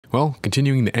Well,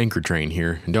 continuing the Anker train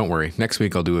here, and don't worry, next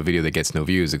week I'll do a video that gets no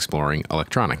views exploring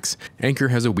electronics. Anker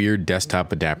has a weird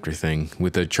desktop adapter thing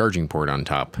with a charging port on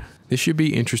top. This should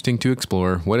be interesting to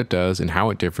explore what it does and how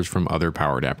it differs from other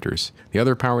power adapters. The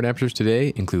other power adapters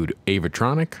today include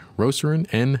Evatronic, Rocoren,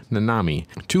 and Nanami.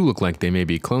 Two look like they may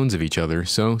be clones of each other,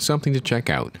 so something to check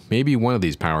out. Maybe one of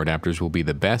these power adapters will be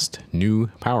the best new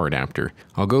power adapter.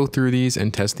 I'll go through these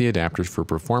and test the adapters for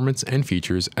performance and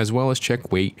features, as well as check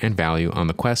weight and value on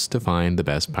the quest to find the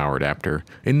best power adapter.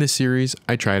 In this series,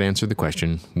 I try to answer the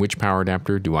question, which power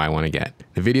adapter do I want to get?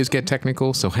 The videos get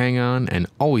technical, so hang on and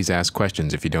always ask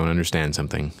questions if you don't understand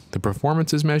something. The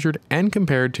performance is measured and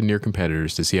compared to near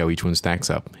competitors to see how each one stacks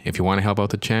up. If you want to help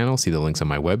out the channel, see the links on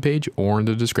my webpage or in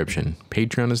the description.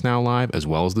 Patreon is now live, as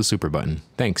well as the super button.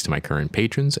 Thanks to my current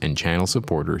patrons and channel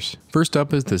supporters. First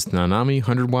up is this Nanami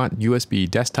 100-watt USB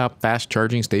desktop fast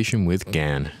charging station with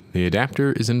GAN. The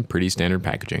adapter is in pretty standard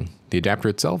packaging. The adapter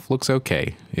itself looks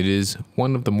okay. It is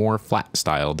one of the more flat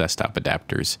style desktop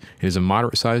adapters. It is a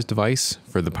moderate sized device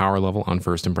for the power level on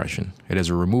first impression. It has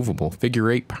a removable figure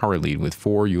 8 power lead with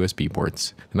 4 USB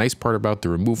ports. The nice part about the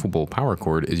removable power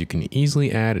cord is you can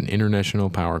easily add an international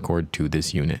power cord to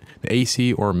this unit. The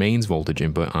AC or mains voltage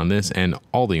input on this and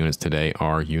all the units today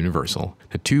are universal.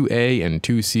 The 2A and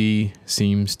 2C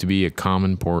seems to be a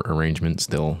common port arrangement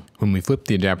still. When we flip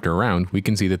the adapter around, we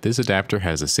can see that this adapter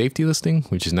has a safety listing,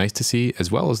 which is nice to see,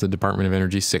 as well as the Department of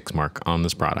Energy 6 mark on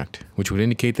this product, which would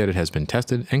indicate that it has been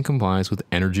tested and complies with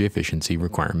energy efficiency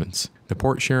requirements. The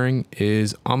port sharing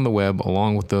is on the web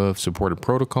along with the supported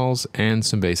protocols and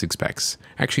some basic specs.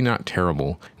 Actually not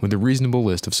terrible, with a reasonable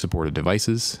list of supported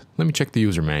devices. Let me check the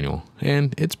user manual,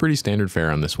 and it's pretty standard fare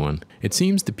on this one. It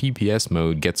seems the PPS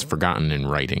mode gets forgotten in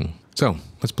writing. So,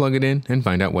 let's plug it in and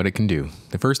find out what it can do.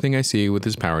 The first thing I see with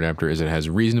this power adapter is it has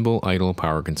reasonable idle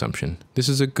power consumption. This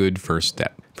is a good first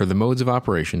step. For the modes of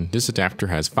operation, this adapter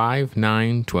has 5,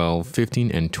 9, 12,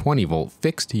 15, and 20 volt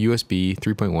fixed USB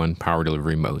 3.1 power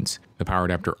delivery modes. The power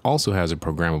adapter also has a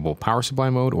programmable power supply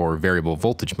mode or variable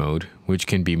voltage mode, which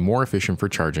can be more efficient for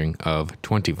charging of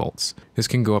 20 volts. This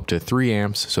can go up to 3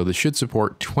 amps, so this should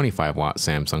support 25 watt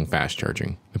Samsung fast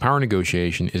charging. The power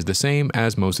negotiation is the same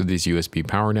as most of these USB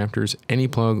power adapters. Any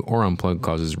plug or unplug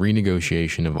causes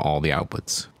renegotiation of all the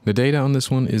outputs. The data on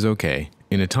this one is okay.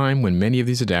 In a time when many of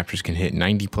these adapters can hit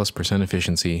 90+%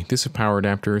 efficiency, this power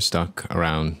adapter is stuck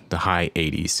around the high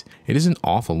 80s. It isn't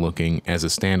awful looking as a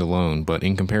standalone, but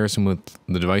in comparison with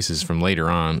the devices from later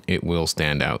on, it will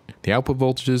stand out. The output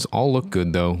voltages all look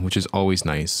good though, which is always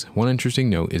nice. One interesting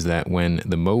note is that when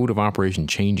the mode of operation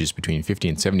changes between 50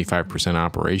 and 75%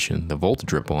 operation, the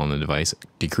voltage ripple on the device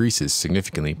decreases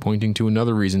significantly, pointing to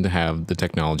another reason to have the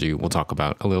technology we'll talk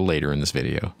about a little later in this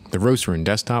video. The Rocoren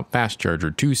desktop fast charger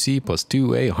 2C plus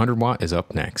 2A 100 watt is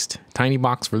up next. Tiny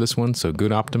box for this one, so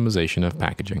good optimization of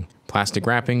packaging. Plastic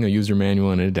wrapping, a user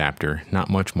manual, and an adapter. Not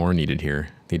much more needed here.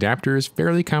 The adapter is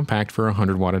fairly compact for a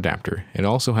 100 watt adapter. It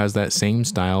also has that same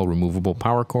style removable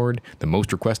power cord, the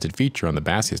most requested feature on the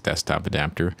Basius desktop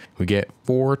adapter. We get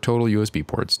 4 total USB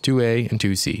ports, 2A and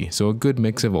 2C, so a good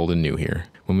mix of old and new here.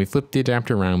 When we flip the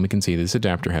adapter around, we can see this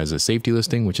adapter has a safety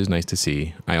listing, which is nice to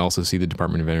see. I also see the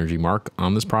Department of Energy mark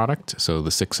on this product, so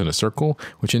the 6 in a circle,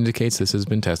 which indicates this has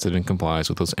been tested and complies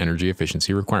with those energy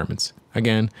efficiency requirements.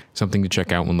 Again, something to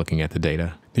check out when looking at the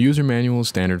data. The user manual is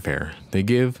standard fare. They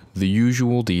give the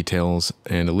usual details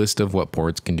and a list of what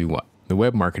ports can do what. The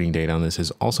web marketing data on this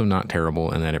is also not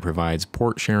terrible in that it provides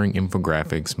port sharing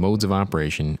infographics, modes of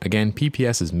operation. Again,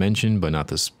 PPS is mentioned, but not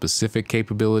the specific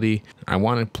capability. I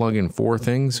want to plug in 4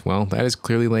 things. Well, that is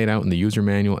clearly laid out in the user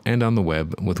manual and on the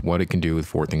web with what it can do with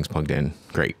 4 things plugged in.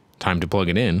 Great. Time to plug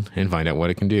it in and find out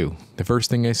what it can do. The first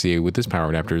thing I see with this power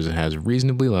adapter is it has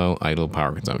reasonably low idle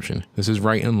power consumption. This is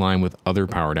right in line with other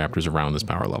power adapters around this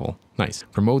power level. Nice.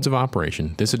 For modes of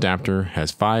operation, this adapter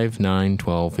has 5, 9,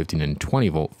 12, 15, and 20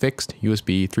 volt fixed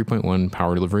USB 3.1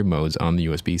 power delivery modes on the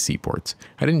USB-C ports.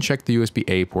 I didn't check the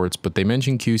USB-A ports, but they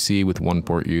mention QC with 1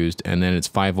 port used, and then it's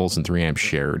 5 volts and 3 amps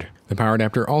shared. The power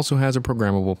adapter also has a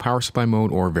programmable power supply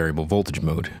mode or variable voltage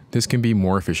mode. This can be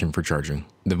more efficient for charging.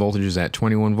 The voltage is at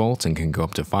 21 volts and can go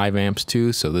up to 5 amps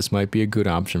too, so this might be a good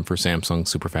option for Samsung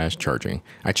superfast charging.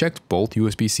 I checked both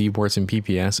USB-C ports and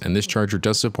PPS, and this charger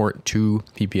does support 2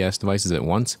 PPS devices at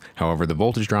once. However, the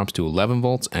voltage drops to 11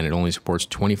 volts and it only supports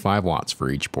 25 watts for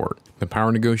each port. The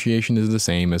power negotiation is the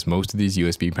same as most of these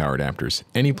USB power adapters.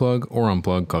 Any plug or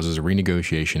unplug causes a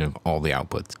renegotiation of all the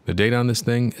outputs. The data on this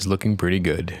thing is looking pretty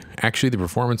good. Actually, the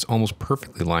performance almost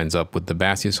perfectly lines up with the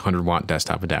Basius 100 watt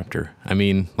desktop adapter. I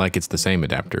mean, like it's the same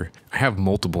adapter. I have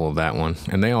multiple of that one,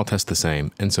 and they all test the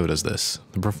same, and so does does this.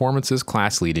 The performance is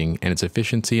class leading, and its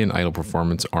efficiency and idle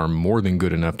performance are more than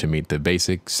good enough to meet the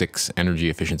basic 6 energy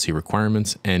efficiency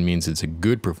requirements, and means it's a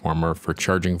good performer for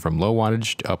charging from low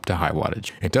wattage up to high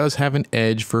wattage. It does have an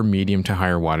edge for medium to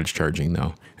higher wattage charging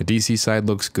though. The DC side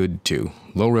looks good too.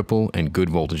 Low ripple and good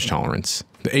voltage tolerance.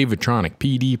 The Evatronic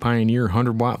PD Pioneer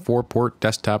 100-watt 4-port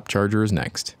desktop charger is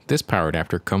next. This power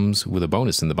adapter comes with a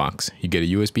bonus in the box. You get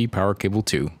a USB power cable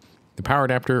too. The power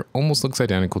adapter almost looks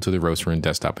identical to the Rocoren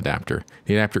desktop adapter.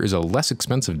 The adapter is a less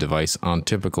expensive device on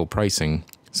typical pricing,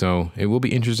 so it will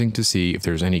be interesting to see if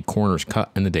there's any corners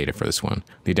cut in the data for this one.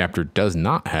 The adapter does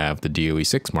not have the DOE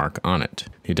 6 mark on it.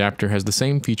 The adapter has the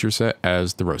same feature set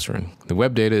as the Rocoren. The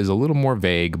web data is a little more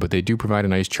vague, but they do provide a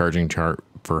nice charging chart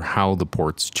for how the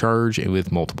ports charge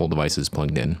with multiple devices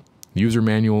plugged in. The user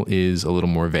manual is a little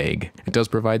more vague. It does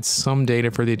provide some data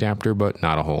for the adapter, but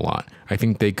not a whole lot. I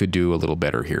think they could do a little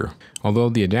better here. Although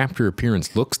the adapter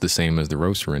appearance looks the same as the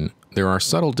Rocoren, there are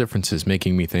subtle differences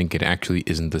making me think it actually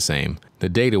isn't the same. The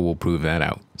data will prove that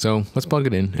out. So let's plug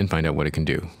it in and find out what it can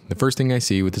do. The first thing I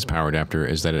see with this power adapter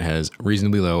is that it has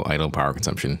reasonably low idle power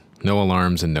consumption. No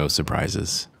alarms and no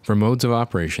surprises. For modes of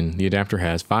operation, the adapter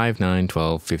has 5, 9,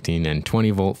 12, 15, and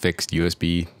 20 volt fixed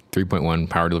USB 3.1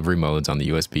 power delivery modes on the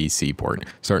USB-C port.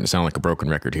 Starting to sound like a broken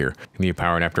record here. The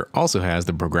power adapter also has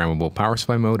the programmable power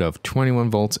supply mode of 21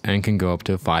 volts and can go up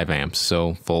to 5 amps,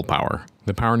 so full power.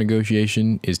 The power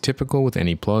negotiation is typical with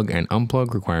any plug and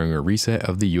unplug requiring a reset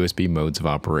of the USB modes of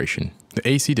operation. The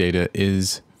AC data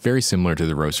is very similar to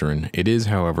the Rocoren. It is,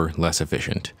 however, less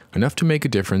efficient. Enough to make a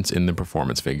difference in the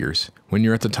performance figures. When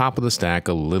you're at the top of the stack,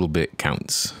 a little bit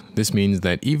counts. This means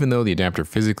that even though the adapter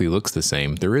physically looks the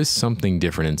same, there is something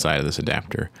different inside of this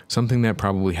adapter. Something that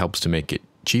probably helps to make it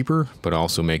cheaper, but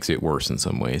also makes it worse in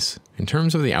some ways. In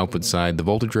terms of the output side, the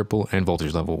voltage ripple and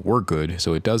voltage level were good,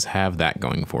 so it does have that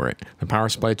going for it. The power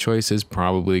supply choice is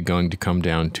probably going to come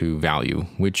down to value,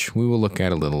 which we will look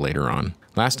at a little later on.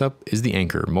 Last up is the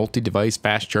Anker multi-device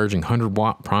fast charging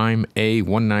 100-watt Prime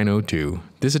A1902.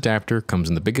 This adapter comes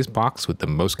in the biggest box with the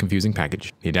most confusing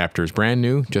package. The adapter is brand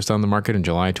new, just on the market in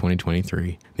July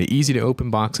 2023. The easy to open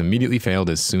box immediately failed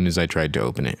as soon as I tried to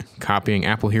open it. Copying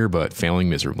Apple here, but failing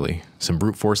miserably. Some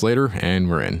brute force later, and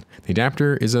we're in. The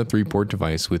adapter is a 3-port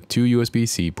device with 2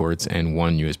 USB-C ports and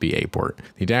 1 USB-A port.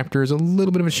 The adapter is a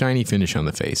little bit of a shiny finish on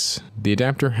the face. The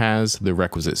adapter has the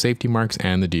requisite safety marks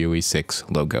and the DOE 6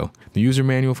 logo. The user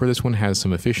manual for this one has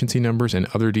some efficiency numbers and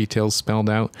other details spelled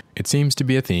out. It seems to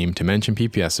be a theme to mention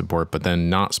PPS support, but then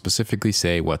not specifically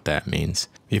say what that means.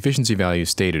 The efficiency values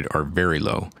stated are very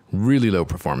low, really low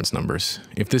performance numbers.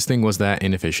 If this thing was that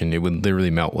inefficient, it would literally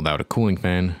melt without a cooling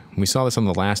fan. We saw this on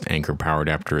the last Anker power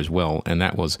adapter as well, and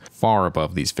that was far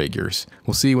above these figures.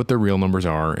 We'll see what the real numbers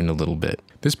are in a little bit.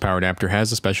 This power adapter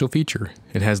has a special feature.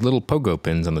 It has little pogo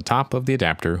pins on the top of the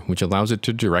adapter, which allows it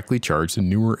to directly charge the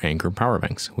newer Anker power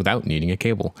banks without needing a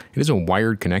cable. It is a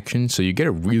wired connection, so you get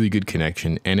a really good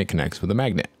connection, and it connects with a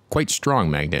magnet. Quite strong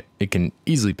magnet. It can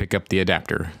easily pick up the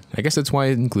adapter. I guess that's why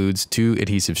it includes 2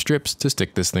 adhesive strips to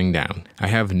stick this thing down. I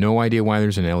have no idea why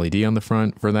there's an LED on the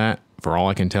front for that. For all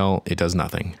I can tell, it does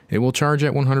nothing. It will charge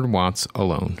at 100 watts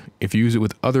alone. If you use it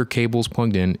with other cables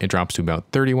plugged in, it drops to about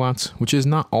 30 watts, which is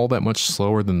not all that much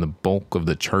slower than the bulk of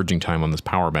the charging time on this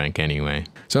power bank anyway.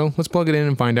 So let's plug it in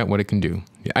and find out what it can do.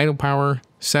 The idle power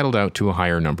settled out to a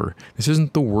higher number. This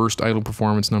isn't the worst idle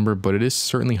performance number, but it is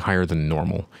certainly higher than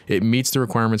normal. It meets the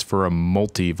requirements for a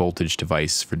multi-voltage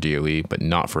device for DOE, but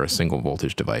not for a single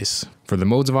voltage device. For the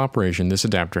modes of operation, this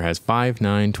adapter has 5,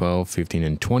 9, 12, 15,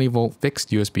 and 20 volt fixed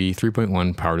USB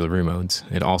 3.1 power delivery modes.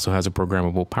 It also has a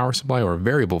programmable power supply or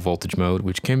variable voltage mode,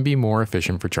 which can be more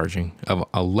efficient for charging, of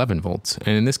 11 volts.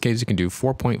 And in this case, it can do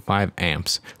 4.5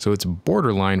 amps. So it's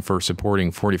borderline for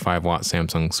supporting 45 watt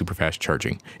Samsung superfast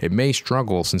charging. It may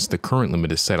struggle since the current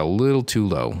limit is set a little too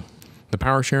low. The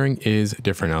power sharing is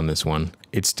different on this one.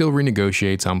 It still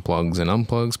renegotiates on plugs and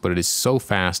unplugs, but it is so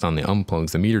fast on the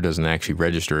unplugs the meter doesn't actually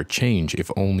register a change if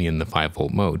only in the 5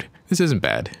 volt mode. This isn't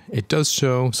bad. It does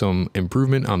show some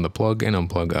improvement on the plug and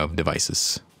unplug of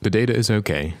devices. The data is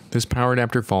okay. This power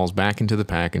adapter falls back into the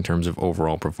pack in terms of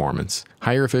overall performance.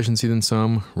 Higher efficiency than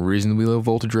some, reasonably low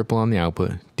voltage ripple on the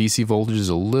output. DC voltage is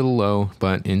a little low,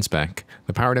 but in spec.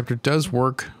 The power adapter does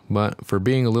work, but for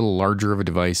being a little larger of a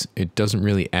device, it doesn't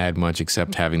really add much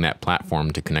except having that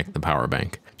platform to connect the power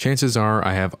bank. Chances are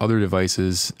I have other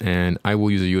devices and I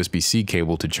will use a USB-C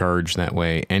cable to charge that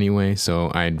way anyway,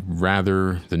 so I'd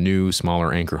rather the new,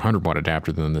 smaller Anker 100-watt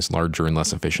adapter than this larger and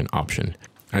less efficient option.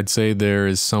 I'd say there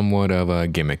is somewhat of a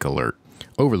gimmick alert.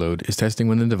 Overload is testing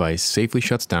when the device safely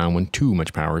shuts down when too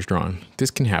much power is drawn.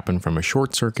 This can happen from a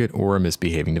short circuit or a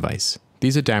misbehaving device.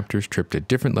 These adapters tripped at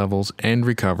different levels and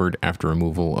recovered after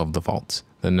removal of the faults.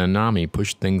 The Nanami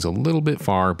pushed things a little bit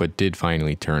far but did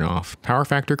finally turn off. Power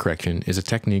factor correction is a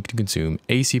technique to consume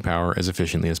AC power as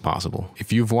efficiently as possible.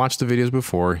 If you've watched the videos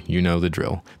before, you know the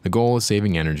drill. The goal is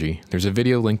saving energy. There's a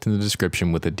video linked in the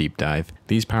description with a deep dive.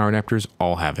 These power adapters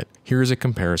all have it. Here is a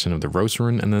comparison of the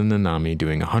Rocoren and the Nanami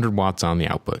doing 100 watts on the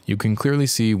output. You can clearly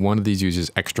see one of these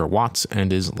uses extra watts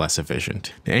and is less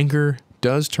efficient. The Anker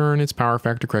does turn its power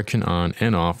factor correction on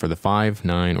and off for the 5,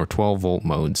 9, or 12 volt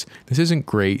modes. This isn't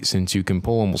great since you can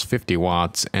pull almost 50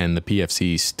 watts and the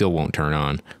PFC still won't turn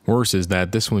on. Worse is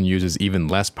that this one uses even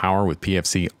less power with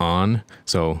PFC on,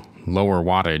 so lower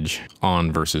wattage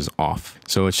on versus off.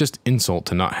 So it's just insult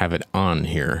to not have it on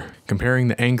here. Comparing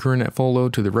the Anker at full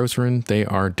load to the Rocoren, they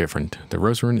are different. The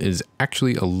Rocoren is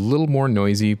actually a little more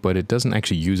noisy, but it doesn't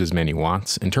actually use as many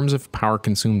watts. In terms of power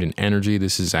consumed in energy,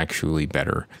 this is actually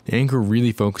better. The Anker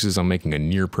really focuses on making a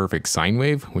near perfect sine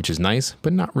wave, which is nice,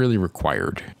 but not really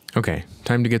required. Okay,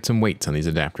 time to get some weights on these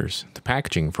adapters. The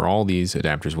packaging for all these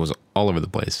adapters was all over the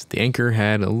place. The Anker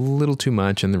had a little too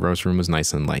much and the Rocoren was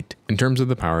nice and light. In terms of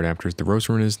the power adapters, the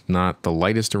Rocoren is not the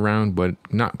lightest around, but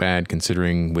not bad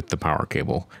considering with the power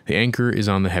cable. The Anker is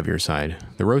on the heavier side.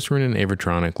 The Rocoren and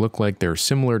Evatronic look like they're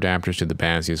similar adapters to the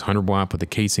Basia's 100 watt, but the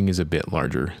casing is a bit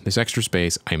larger. This extra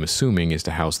space, I'm assuming, is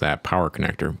to house that power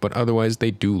connector, but otherwise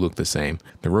they do look the same.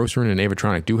 The Rocoren and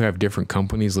Evatronic do have different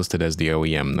companies listed as the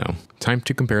OEM though. Time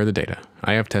to compare the data.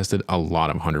 I have tested a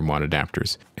lot of 100 watt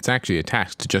adapters. It's actually a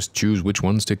task to just choose which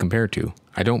ones to compare to.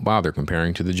 I don't bother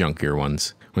comparing to the junkier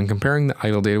ones. When comparing the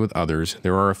idle data with others,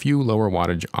 there are a few lower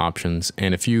wattage options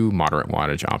and a few moderate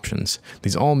wattage options.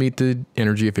 These all meet the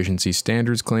energy efficiency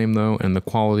standards claim though, and the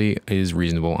quality is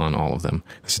reasonable on all of them.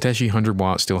 The Satechi 100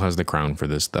 watt still has the crown for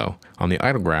this though. On the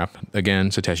idle graph, again,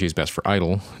 Satechi is best for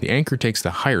idle. The Anker takes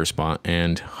the higher spot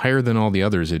and higher than all the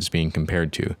others it's being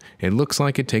compared to. It looks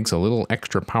like it takes a little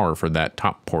extra power for that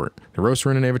top port. The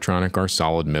Rocoren and Evatronic are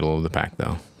solid middle of the pack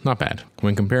though. Not bad.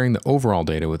 When comparing the overall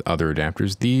data with other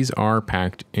adapters, these are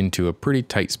packed into a pretty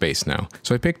tight space now.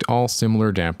 So I picked all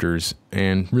similar adapters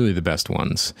and really the best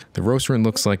ones. The Rocoren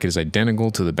looks like it is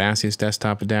identical to the Basia's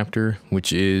desktop adapter,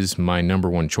 which is my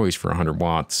 #1 choice for 100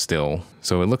 watts still.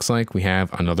 So it looks like we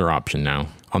have another option now.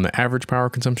 On the average power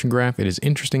consumption graph, it is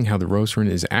interesting how the Rocoren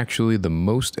is actually the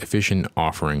most efficient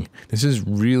offering. This is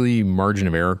really margin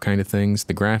of error kind of things.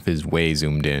 The graph is way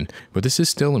zoomed in, but this is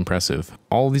still impressive.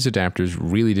 All these adapters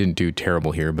really didn't do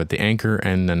terrible here, but the Anker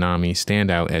and Nanami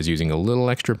stand out as using a little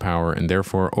extra power and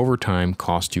therefore over time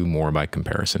cost you more by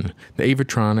comparison. The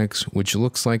Evatronics, which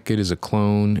looks like it is a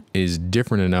clone, is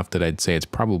different enough that I'd say it's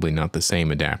probably not the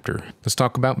same adapter. Let's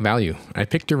talk about value. I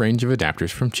picked a range of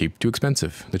adapters from cheap to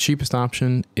expensive. The cheapest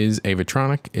option is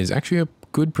Evatronic, is actually a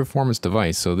good performance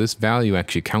device, so this value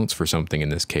actually counts for something in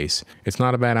this case. It's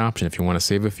not a bad option if you want to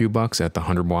save a few bucks at the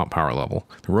 100 watt power level.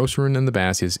 The Rocoren and the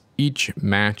Basias each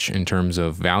match in terms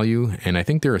of value, and I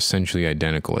think they're essentially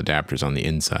identical adapters on the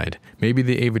inside. Maybe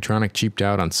the Evatronic cheaped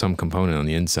out on some component on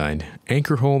the inside.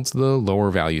 Anker holds the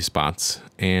lower value spots,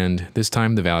 and this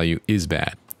time the value is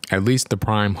bad. At least the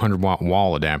Prime 100 watt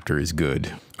wall adapter is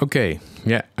good. Okay,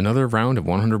 yeah, another round of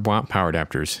 100 watt power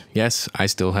adapters. Yes, I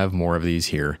still have more of these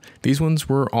here. These ones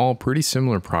were all pretty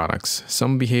similar products.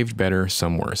 Some behaved better,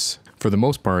 some worse. For the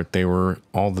most part, they were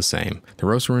all the same. The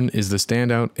Rocoren is the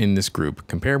standout in this group.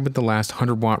 Compared with the last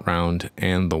 100 watt round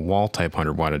and the wall type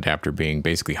 100 watt adapter being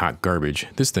basically hot garbage,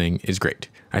 this thing is great.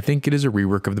 I think it is a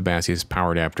rework of the Basia's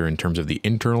power adapter in terms of the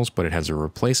internals, but it has a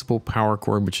replaceable power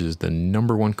cord, which is the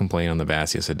 #1 complaint on the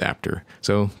Basia's adapter.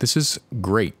 So this is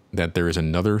great that there is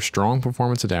another strong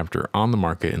performance adapter on the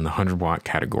market in the 100 watt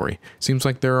category. Seems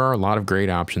like there are a lot of great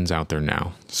options out there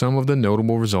now. Some of the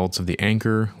notable results of the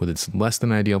Anker with its less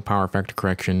than ideal power factor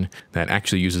correction that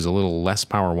actually uses a little less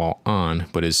power while on,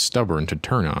 but is stubborn to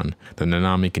turn on. The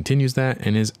Nanami continues that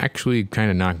and is actually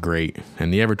kind of not great,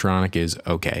 and the Evatronic is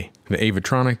okay. The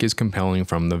Evatronic is compelling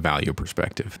from the value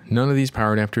perspective. None of these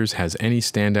power adapters has any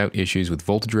standout issues with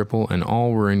voltage ripple, and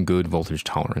all were in good voltage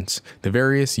tolerance. The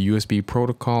various USB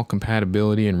protocol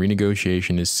compatibility and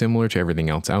renegotiation is similar to everything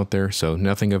else out there, so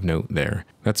nothing of note there.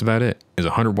 That's about it. Is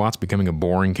 100 watts becoming a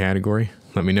boring category?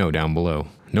 Let me know down below.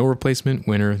 No replacement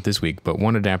winner this week, but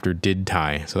one adapter did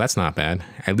tie, so that's not bad.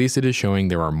 At least it is showing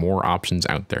there are more options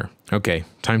out there. Okay,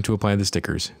 time to apply the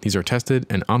stickers. These are tested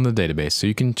and on the database, so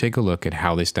you can take a look at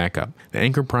how they stack up. The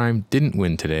Anker Prime didn't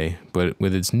win today, but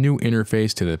with its new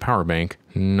interface to the power bank,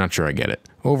 not sure I get it.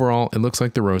 Overall, it looks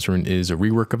like the Rocoren is a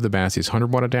rework of the Bassey's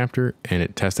 100-watt adapter, and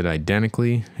it tested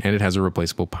identically, and it has a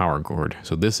replaceable power cord,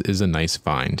 so this is a nice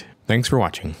find. Thanks for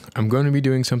watching. I'm going to be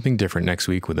doing something different next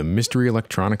week with a mystery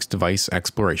electronics device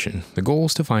exploration. The goal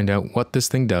is to find out what this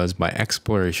thing does by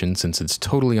exploration since it's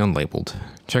totally unlabeled.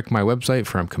 Check my website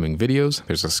for upcoming videos.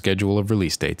 There's a schedule of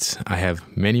release dates. I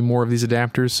have many more of these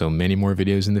adapters, so many more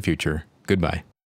videos in the future. Goodbye.